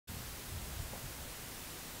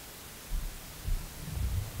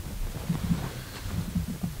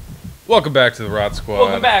Welcome back to the Rot Squad.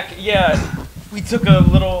 Welcome back. Yeah, we took a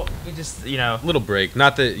little. We just, Little break.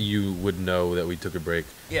 Not that you would know that we took a break.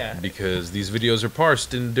 Yeah. Because these videos are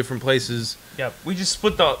parsed in different places. Yep. We just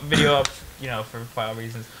split the video up, for file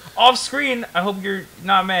reasons. Off screen, I hope you're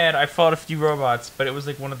not mad. I fought a few robots, but it was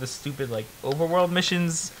like one of the stupid overworld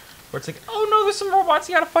missions where it's like, oh no, there's some robots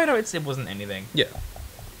you gotta fight them. It wasn't anything. Yeah.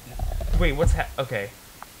 Wait, okay.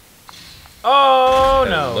 Oh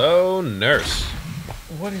no. Hello, nurse.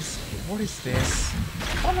 What is this?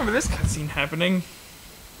 I don't remember this cutscene happening.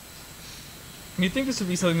 You'd think this would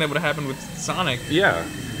be something that would have happened with Sonic. Yeah.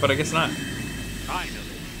 But I guess not. Finally.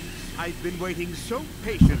 I've been waiting so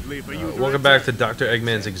patiently for you to welcome back to Dr.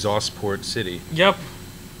 Eggman's Exhaustport City. Yep.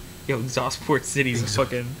 Yo, Exhaustport City's a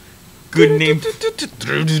fucking good name.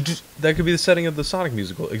 That could be the setting of the Sonic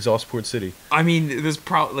musical, Exhaustport City. I mean, there's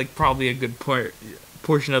probably a good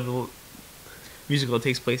portion of the musical that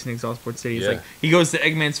takes place in Exhaustport City. It's like he goes to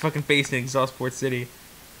Eggman's fucking face in Exhaustport City.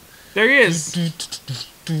 There he is.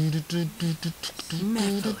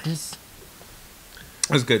 Mephiles.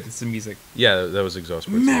 That was good. It's the music. Yeah, that was Exhaustport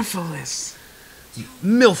City. Mephiles.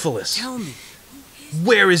 Milphilus. Tell me,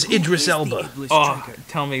 Where is who Idris is the Elba? Iblis Oh, Striker?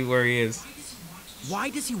 tell me where he is. Why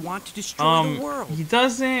does he want to destroy the world? He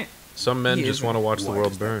doesn't. Some men He just isn't. want to watch the Why world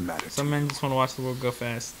does that burn. matter to Some men just want to watch the world go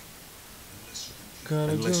fast.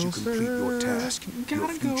 Unless you complete your task, your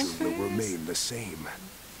Gotta go future will fast. remain the same.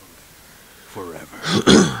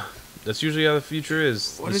 Forever. That's usually how the future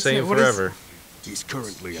is. What The is same it? What is- forever. He's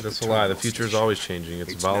currently at That's a the lie. The terminal future is station. always changing.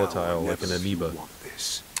 It's It's now volatile or like an never if you amoeba. want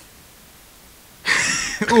this.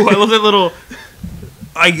 Ooh, I love that little.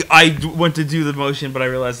 I went to do the motion, but I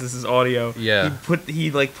realized this is audio. Yeah. He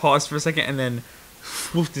paused for a second and then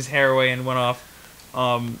swooped his hair away and went off.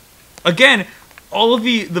 Again, all of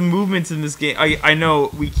the movements in this game. I know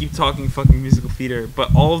we keep talking fucking musical theater,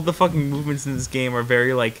 but all of the fucking movements in this game are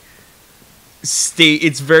very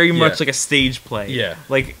It's very much like a stage play. Yeah.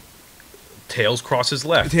 Like Tails crosses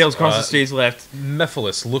left. Tails crosses stage left.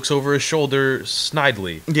 Mephiles looks over his shoulder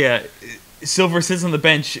snidely. Yeah. Silver sits on the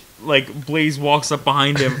bench, Blaze walks up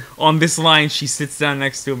behind him. On this line, she sits down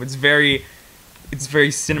next to him. It's very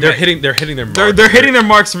cinematic. They're hitting their mark. They're hitting their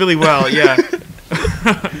marks really well, yeah.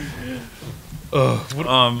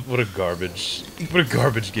 What a garbage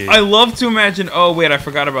game. I love to imagine. Oh wait, I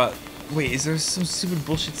forgot about. Wait, is there some stupid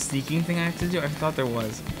bullshit sneaking thing I have to do? I thought there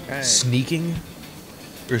was. Sneaking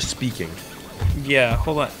or speaking? Yeah,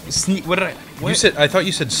 hold on. Sneak. What did I? What? I thought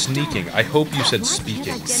you said sneaking. I hope you said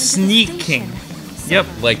speaking. Sneaking. Yep.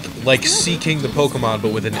 Like seeking the Pokemon,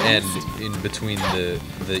 but with an N in between the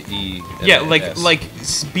E. And Yeah, the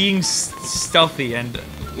S. being stealthy and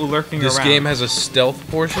lurking This around. game has a stealth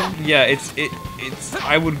portion. Yeah, it's.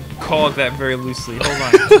 I would call it that very loosely. Hold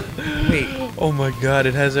on. Wait. Oh my god,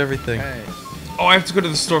 it has everything. Oh, I have to go to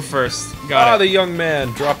the store first. Got Ah, it. the young man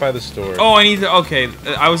dropped by the store. Oh, I need to. Okay,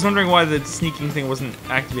 I was wondering why the sneaking thing wasn't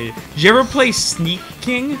activated. Did you ever play Sneak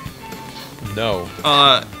King? No.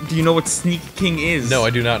 Do you know what Sneak King is? No, I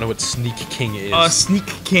do not know what Sneak King is. Sneak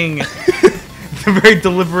King. The very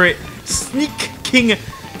deliberate Sneak King.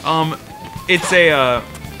 It's a.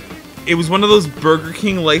 It was one of those Burger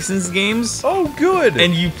King licensed games, Oh, good.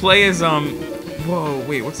 and you play as Whoa,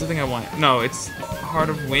 wait, what's the thing I want? No, it's Heart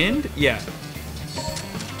of Wind. Yeah.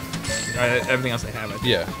 Everything else I have. I think.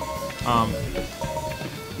 yeah.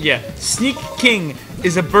 Yeah, Sneak King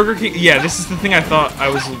is a Burger King. Yeah, this is the thing I thought I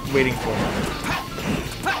was waiting for.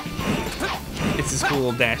 It's this cool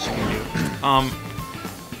little dash you can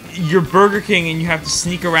do. You're Burger King and you have to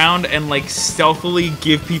sneak around and stealthily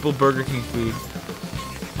give people Burger King food.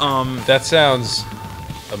 That sounds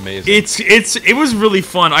amazing. It was really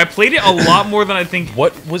fun. I played it a lot more than I think.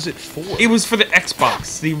 What was it for? It was for the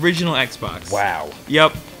Xbox, the original Xbox. Wow.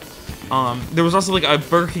 Yep. There was also a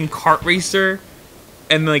Burger King kart racer,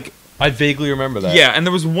 and I vaguely remember that. yeah, and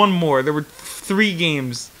there was one more. There were 3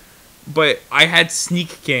 games, but I had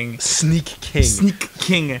Sneak King. Sneak King. Sneak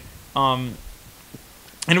King.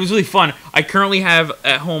 And it was really fun. I currently have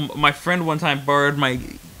at home. My friend one time borrowed my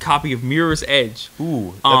copy of Mirror's Edge,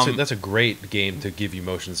 Ooh, that's a great game to give you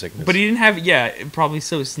motion sickness. but he didn't have. Yeah, probably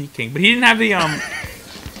so is Sneak King, but he didn't have the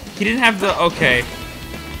He didn't have the. Okay.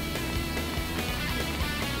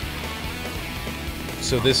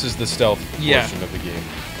 So this is the stealth Yeah. portion of the game.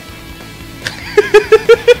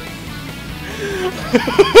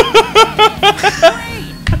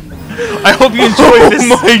 I hope you enjoyed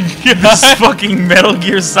this fucking Metal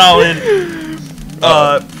Gear Solid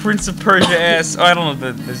Prince of Persia ass. Oh, I don't know.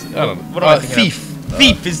 I don't know. What am I thinking Thief. of?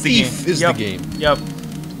 Thief is the game. Thief is Yep. the game. Yep.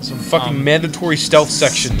 Some fucking mandatory stealth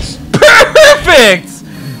sections. Perfect.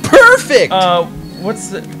 Perfect. What's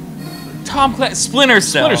the Splinter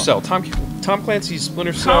Cell. Splinter Cell. Tom Clancy's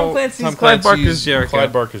Splinter Cell. Clancy's Clive Barker's Jericho.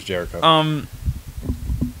 Clive Barker's Jericho. God,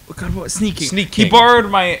 what? Sneak King. Sneak King. He borrowed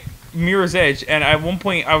my Mirror's Edge, and at one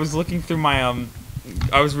point I was looking through my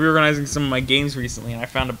I was reorganizing some of my games recently, and I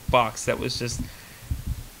found a box that was just.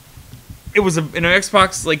 It was an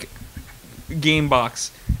Xbox like game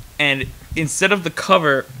box, and instead of the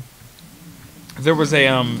cover, there was a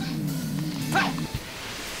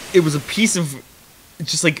It was a piece of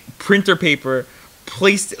just like printer paper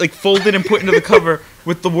placed like folded and put into the cover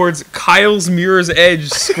with the words Kyle's Mirror's Edge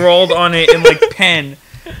scrawled on it in like pen,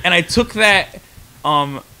 and I took that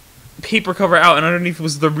paper cover out, and underneath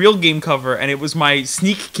was the real game cover, and it was my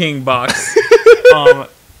Sneak King box.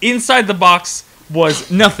 Inside the box was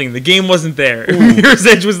nothing. The game wasn't there. Mirror's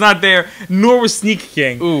Edge was not there, nor was Sneak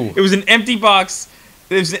King. Ooh. It was an empty box.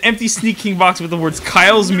 It was an empty Sneak King box with the words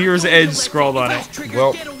Kyle's Mirror's Edge scrawled on it.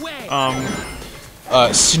 Well,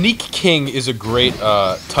 Sneak King is a great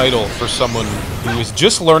title for someone who is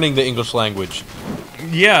just learning the English language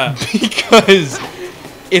Yeah. because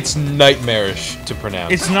it's nightmarish to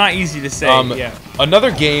pronounce. It's not easy to say. Yeah.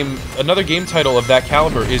 Another game title of that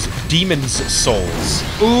caliber is Demon's Souls.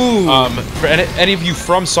 Ooh. For any of you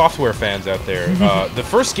From Software fans out there, the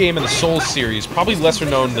first game in the Souls series, probably lesser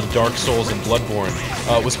known than Dark Souls and Bloodborne,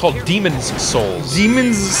 was called Demon's Souls.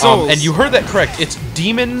 Demon's Souls. And you heard that correct. It's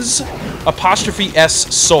Demons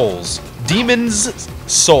 *S Souls. Demon's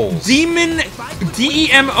Souls. Demon.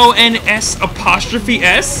 DEMONS apostrophe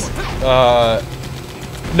S.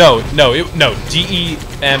 No.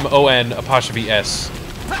 DEMON apostrophe S.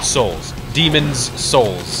 Souls. Demon's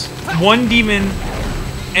Souls. One demon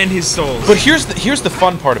and his souls. But here's the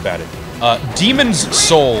fun part about it. Demon's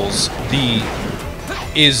Souls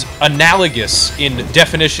is analogous in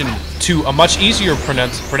definition to a much easier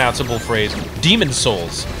pronounceable phrase, Demon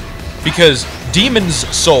Souls, because Demon's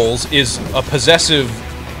Souls is a possessive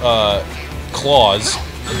clause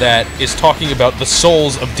that is talking about the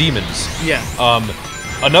souls of demons. Yeah.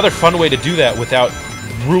 Another fun way to do that without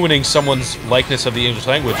ruining someone's likeness of the English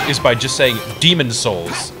language is by just saying demon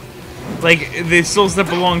souls. Like the souls that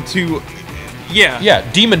belong to. Yeah. Yeah,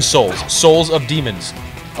 demon souls. Souls of demons.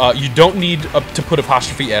 You don't need to put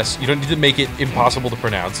apostrophe S. You don't need to make it impossible to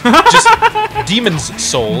pronounce. Just demon's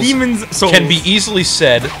souls. Demon's souls can be easily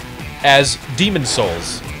said as demon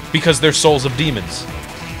souls because they're souls of demons.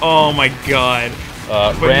 Oh my god.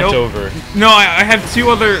 Rant nope. over. No, I have two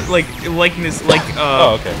other likeness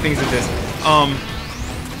okay. things of this.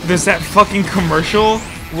 There's that fucking commercial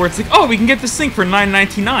where it's like, oh, we can get this thing for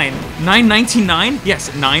 $9.99. $9.99? Yes,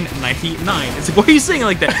 $9.99. It's like, why are you saying it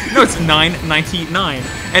like that? No, it's $9.99,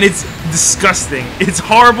 and it's disgusting. It's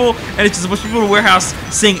horrible, and it's just a bunch of people in a warehouse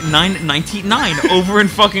saying $9.99 over and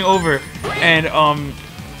fucking over, and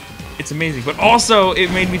it's amazing. But also, it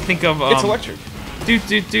made me think of It's electric.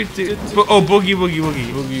 Oh, Boogie Woogie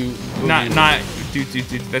Woogie. Boogie. Not dude.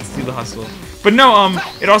 That's Do the Hustle. But no,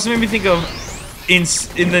 it also made me think of in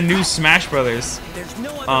the new Smash Brothers,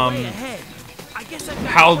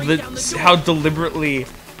 how deliberately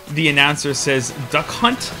the announcer says Duck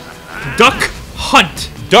Hunt,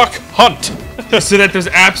 so that there's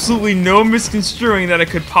absolutely no misconstruing that it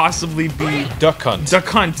could possibly be Duck Hunt. Duck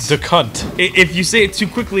Hunt. Duck Hunt. If you say it too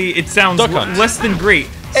quickly, it sounds Duck Hunt. less than great.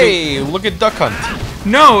 So, Hey, look at Duck Hunt.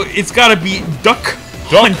 no, it's gotta be Duck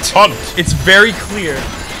Hunt. It's very clear.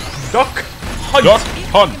 Duck Hunt. Duck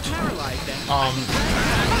Hunt.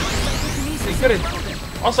 They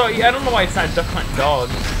could've- Also, yeah, I don't know why it's not Duck Hunt Dog.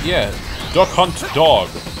 Yeah. Duck Hunt Dog.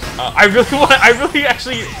 I really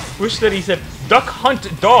actually wish that he said Duck Hunt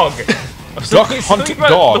Dog. Duck Hunt about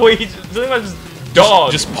Dog. The way something about just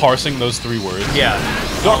dog. Just parsing those three words. Yeah.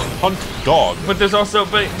 Duck Hunt Dog. But there's also,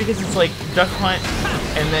 because it's like Duck Hunt,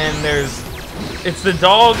 and then it's the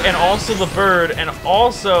dog and also the bird and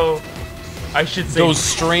also, I should say, Those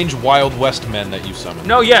strange Wild West men that you summoned.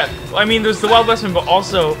 No, yeah. I mean, there's the Wild Westman, but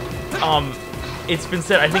also, it's been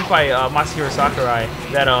said, I think by Masahiro Sakurai,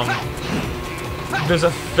 that there's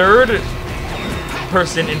a third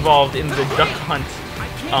person involved in the Duck Hunt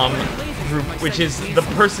group, which is the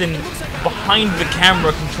person behind the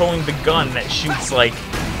camera controlling the gun that shoots like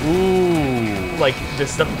the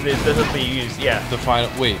stuff that they use. Yeah. The final.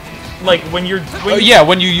 Wait. Like when you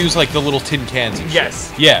when you use like the little tin cans. And yes.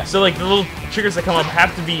 Shit. Yeah. So like the little triggers that come up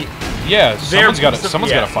have to be. Yeah. There, Someone's got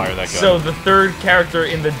to fire that gun. So the third character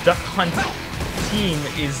in the Duck Hunt team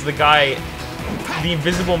is the guy, the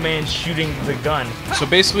invisible man shooting the gun. So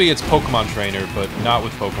basically, it's Pokemon Trainer, but not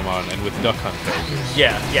with Pokemon and with Duck Hunt characters.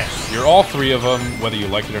 Yeah. Yes. You're all three of them, whether you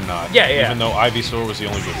like it or not. Yeah. Even though Ivysaur was the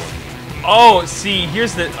only good one. Oh, see,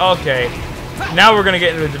 here's the okay. now we're gonna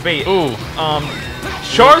get into a debate. Ooh.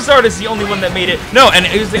 Charizard is the only one that made it. No, and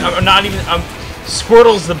here's the thing, I'm not even.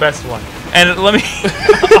 Squirtle's the best one. And let me.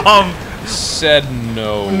 Said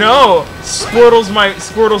no. No, Squirtle's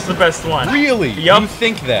the best one. Really? Yup. You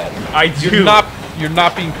think that? I do. You're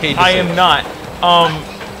not being paid to I say am that. not.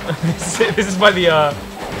 This is by the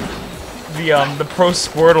Pro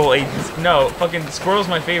Squirtle agents. No, fucking Squirtle's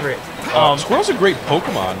my favorite. Squirtle's a great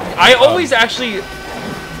Pokemon. I always actually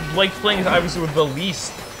liked playing as Ivysaur the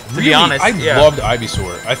least. To Really? be honest, I yeah. loved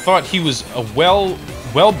Ivysaur. I thought he was a well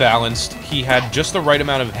balanced. He had just the right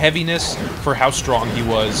amount of heaviness for how strong he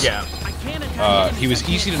was. Yeah. He was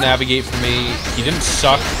easy to navigate for me. He didn't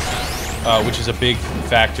suck, which is a big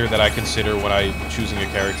factor that I consider when I'm choosing a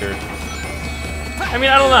character. I mean,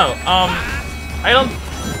 I don't know.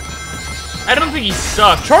 I don't think he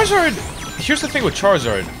sucked. Charizard. Here's the thing with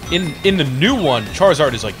Charizard. In the new one,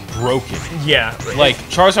 Charizard is like broken. Yeah. Like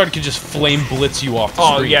Charizard can just flame blitz you off the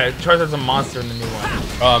Oh screen. yeah, Charizard's a monster in the new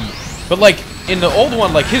one. But like in the old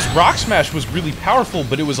one, like his Rock Smash was really powerful,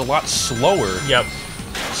 but it was a lot slower. Yep.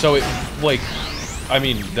 So it like, I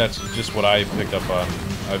mean, that's just what I picked up on.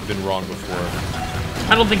 I've been wrong before.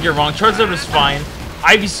 I don't think you're wrong. Charizard was fine.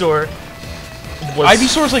 Ivysaur was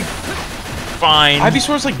Ivysaur's like fine.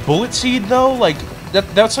 Ivysaur's like Bullet Seed though. Like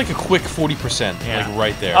that's like a quick 40%. Yeah. Like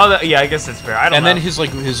right there. Oh, yeah, I guess that's fair. I don't and know. then his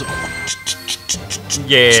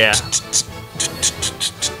Yeah.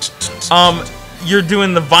 You're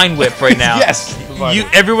doing the Vine Whip right now. Yes. the Vine Whip.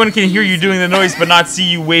 Everyone can hear you doing the noise, but not see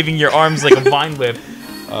you waving your arms like a Vine Whip.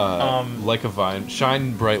 Like a vine,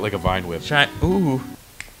 shine bright like a vine whip. Shine. Ooh.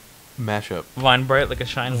 Mashup. Vine bright like a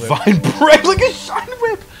shine whip. Vine bright like a shine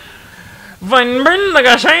whip. Vine burn like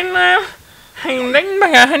a shine whip.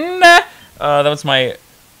 That was my.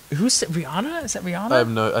 Who's Rihanna? Is that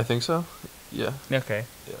Rihanna? I think so. Yeah. Okay.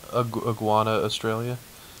 Iguana Australia.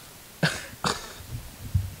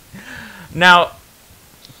 Now,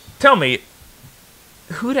 tell me,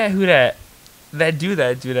 who that do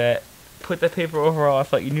that. Put that paper overall. I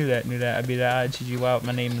thought you knew that. I'd be that. I'd cheat you out.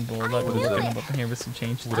 My name in bold. I'd be looking up in here with some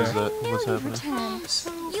changes What is there. that? What's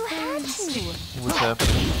happening? You had to. What's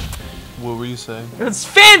happening? What were you saying? It's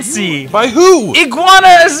fancy. By who?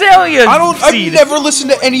 Iguana Azalea. I've seed. never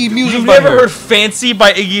listened to any music You've by never her. heard "Fancy"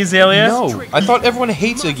 by Iggy Azalea? No, I thought everyone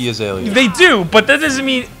hates Iggy Azalea. They do, but that doesn't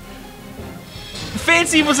mean.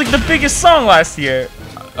 "Fancy" was like the biggest song last year.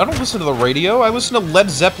 I don't listen to the radio. I listen to Led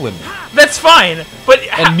Zeppelin That's fine, but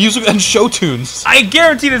and music and show tunes. I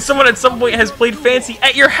guarantee that someone at some point has played "Fancy"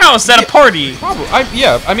 at your house at a party. Probably.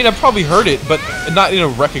 I mean, I've probably heard it, but not in a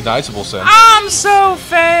recognizable sense. I'm so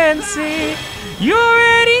fancy, you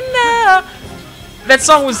already know. That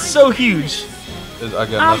song was so huge. I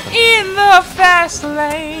got I'm nothing. in the fast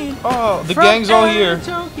lane. Oh, the from gang's all here.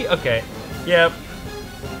 Tokyo. Okay. Yep.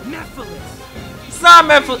 Nephilis. It's not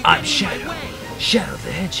Memphis. I'm Shadow. Shadow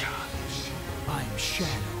the Hedgehog. I'm Shadow.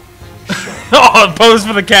 Oh, pose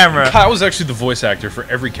for the camera. Kyle was actually the voice actor for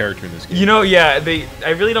every character in this game. You know, yeah, I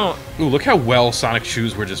really don't. Ooh, look how well Sonic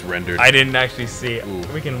shoes were just rendered. I didn't actually see it. Ooh.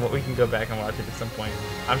 We can go back and watch it at some point.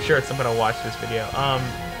 I'm sure at some point I'll watch this video.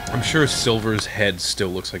 I'm sure Silver's head still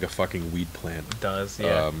looks like a fucking weed plant. It does,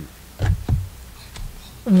 yeah. Um,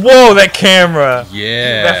 Whoa, that camera.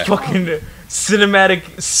 yeah. That fucking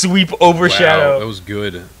cinematic sweep over Wow, Shadow. that was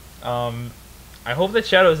good. I hope that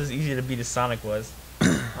Shadow is as easy to beat as Sonic was.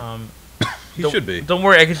 He should be. Don't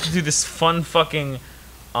worry, I get to do this fun fucking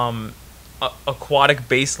aquatic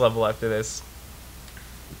base level after this.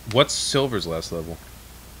 What's Silver's last level?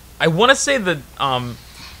 I want to say the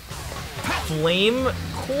flame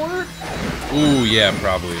core. Ooh, yeah,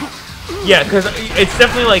 probably. Yeah, because it's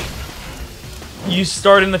definitely like you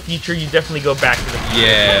start in the future, you definitely go back to the future.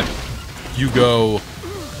 Yeah, you go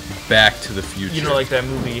Back to the Future. You know, like that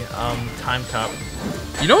movie, Time Cop.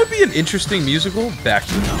 You know, it'd be an interesting musical. Back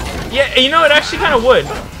to the Future. Yeah, you know, it actually kind of would.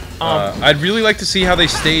 I'd really like to see how they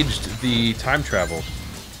staged the time travel.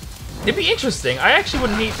 It'd be interesting. I actually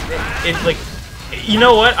wouldn't hate it. Like, you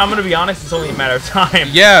know what? I'm gonna be honest. It's only a matter of time.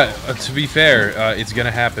 Yeah, to be fair, it's gonna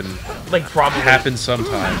happen. Like, probably Happen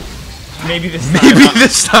sometime. Maybe this time. Maybe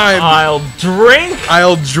this time I'll drink.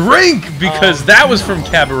 I'll drink because that was from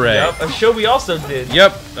Cabaret. Yep, a show we also did.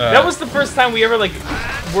 Yep. That was the first time we ever like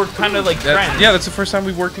were kind of like friends. Yeah, that's the first time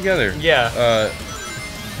we worked together. Yeah.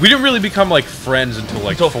 We didn't really become like friends until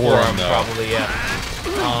like Forum, though. Probably, yeah.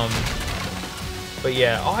 But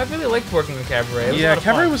yeah, I really liked working in Cabaret. It was a Yeah, lot of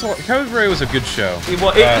fun. Cabaret was a good show. It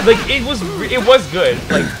was good.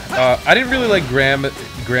 Like, I didn't really like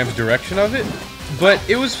Graham's direction of it, but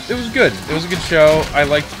it was good. It was a good show. I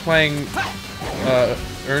liked playing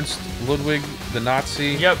Ernst Ludwig, the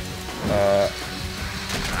Nazi. yep.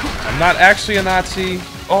 I'm not actually a Nazi.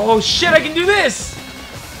 Oh shit! I can do this.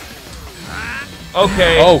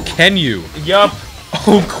 Okay. Oh, can you? Yup.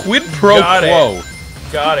 Oh, quid pro Got quo. it.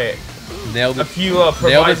 Got it. Nailed it. A few Nailed it.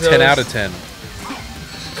 provisos. 10 out of 10.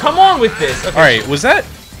 Come on with this. Okay. All right, was that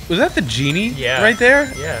the genie? Yeah. Right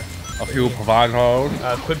there. Yeah. A few provisos.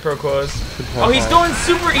 Quid pro quos. pro Oh, he's quo. going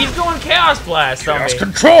super. He's going chaos blast on Chaos me.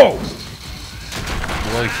 control.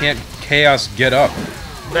 Well, you can't chaos get up.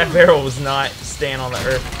 That barrel was not staying on the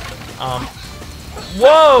earth.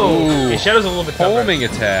 Whoa! Ooh. Okay, Shadow's a little bit tougher. Homing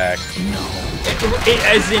attack.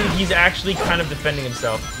 As in, he's actually kind of defending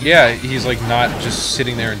himself. Yeah, he's like not just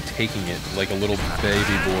sitting there and taking it like a little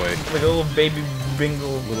baby boy. Like a little baby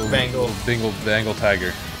bingle bangle. Little bingle bangle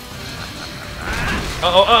tiger.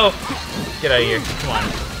 Oh. Get out of here. Come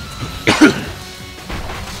on.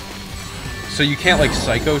 So you can't like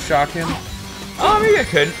psycho shock him? Oh, maybe I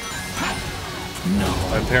could.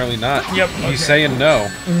 Apparently not. Yep, He's okay. saying no.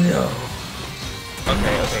 No.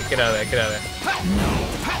 Okay. Get out of there.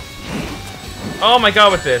 Oh my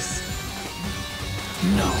god, with this.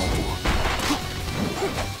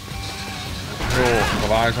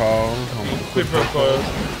 Quid pro quo.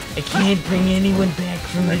 I can't bring anyone back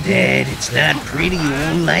from the dead. It's not pretty. You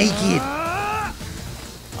won't like it.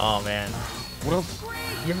 Oh man. What else?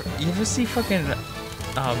 You ever see fucking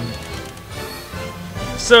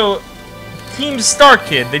So Team Star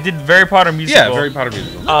Kid, they did Harry Potter musical. Yeah, Harry Potter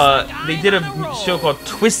musical. They did a show called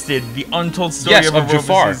Twisted: The Untold Story Yes, of a of World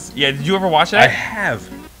Jafar. Versus- Yeah, did you ever watch I that? have.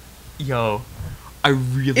 Yo, I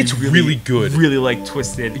really, It's really good. Really like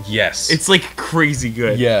Twisted. Yes. It's like crazy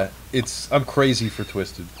good. yeah. I'm crazy for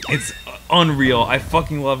Twisted. It's unreal. I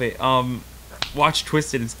fucking love it. Watch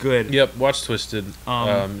Twisted. It's good. Yep. Watch Twisted. It's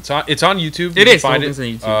on YouTube. It You is. can Find The whole it.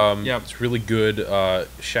 thing's on YouTube. Yep. It's really good.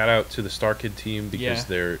 Shout out to the Star Kid team because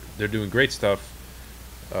Yeah. they're doing great stuff.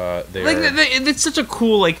 It's such a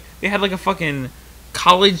cool, like, they had like a fucking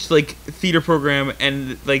college like theater program,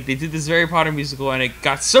 and like they did this Harry Potter musical, and it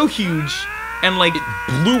got so huge, and like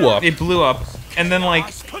blew up. it blew up, and then like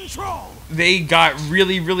Control. they got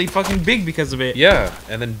really, really fucking big because of it. Yeah,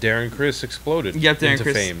 and then Darren Criss exploded Yep, Darren into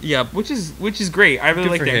Criss. fame. Yeah, which is great. I really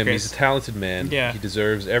Good like for Darren him. Criss. He's a talented man. Yeah. He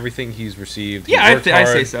deserves everything he's received. He Yeah, I worked say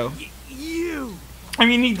hard. so. You. I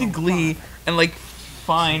mean, he did Glee, and like,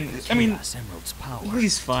 fine. I mean, Chaos Emerald's power.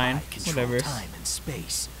 Glee's fine. I control Whatever. time and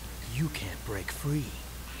space. You can't break free.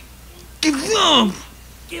 Give up.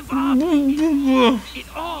 Give up. It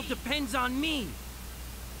all depends on me.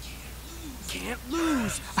 Can't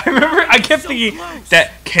lose. I remember I kept thinking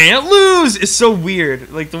that "can't lose" is so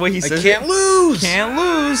weird. Like the way he says it. lose. Can't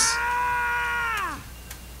lose.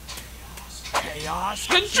 Chaos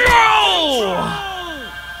Control!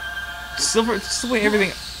 Silver, just the way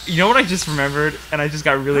everything. You know what I just remembered, and I just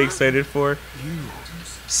got really excited for?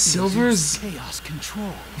 Silver's Chaos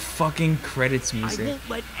control. fucking credits I music. won't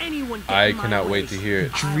let anyone get I in my cannot way. wait to hear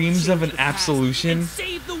it. Dreams of an Change the past Absolution. and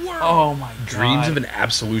save the world. Oh my god. Dreams of an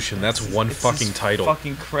Absolution. That's one It's fucking his title.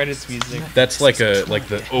 Fucking credits music. That's like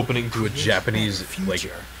the opening to a Japanese like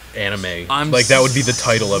anime. I'm Like that would be the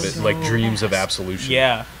title of it. Like Dreams of Absolution.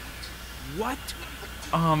 Yeah. What?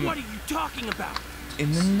 What are you talking about?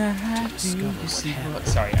 In the night, discover you what see happened. what-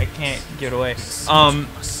 sorry, I can't get away. Must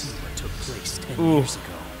see what took place 10 Ooh. years ago.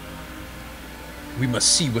 We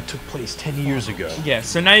must see what took place 10 years ago. Yeah,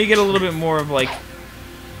 so now you get a little bit more of like.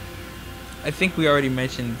 I think we already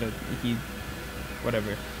mentioned that he.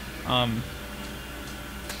 Whatever.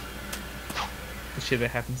 The shit that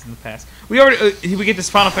happens in the past. We already. We get this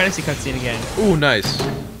Final Fantasy cutscene again. Ooh, nice.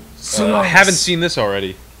 So I haven't seen this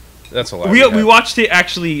already. That's a lot. We watched it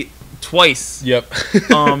actually twice. Yep.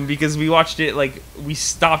 Because we watched it like we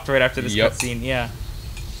stopped right after this Yep. cutscene. Yeah.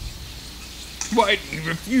 Why do you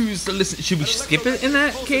refuse to listen? Should we skip it in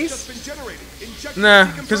that case? Nah,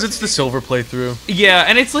 because it's the silver playthrough. Yeah,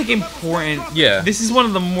 and it's like important. Yeah. This is one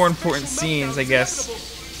of the more important scenes, I guess.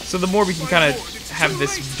 So the more we can kind of have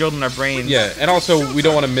this drilled in our brains. Yeah, and also we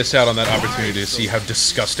don't want to miss out on that opportunity to see how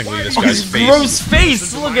disgustingly this Oh, guy's his face. gross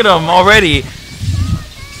face! Look at him already.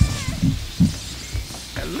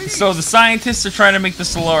 So the scientists are trying to make the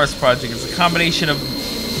Solaris project. It's a combination of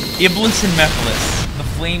Iblis and Mephiles, the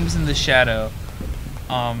flames and the shadow.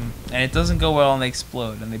 And it doesn't go well, and they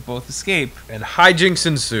explode, and they both escape. And hijinks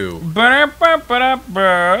ensue.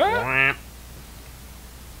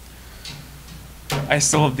 I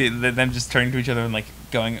still love them just turning to each other and like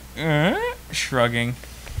going, shrugging.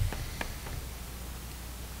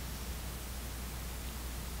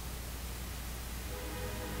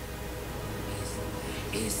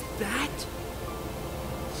 Is that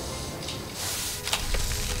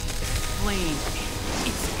flame?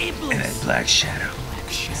 It's Iblis. Black shadow. Black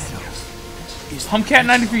shadow. Humcat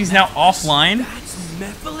 93 is now offline. That's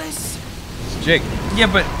Mephiles? Jake, Yeah,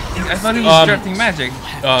 but I thought he was directing magic.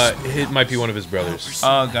 it might be one of his brothers.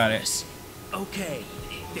 Oh, got it. Okay,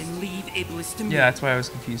 then leave Iblis to me. Yeah, that's why I was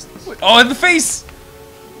confused. Oh, in the face!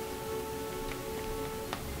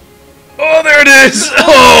 Oh, there it is!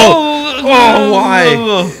 Oh, why?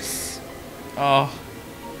 Oh,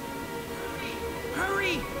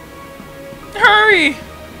 Hurry! hurry!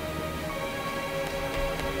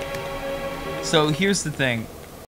 So here's the thing.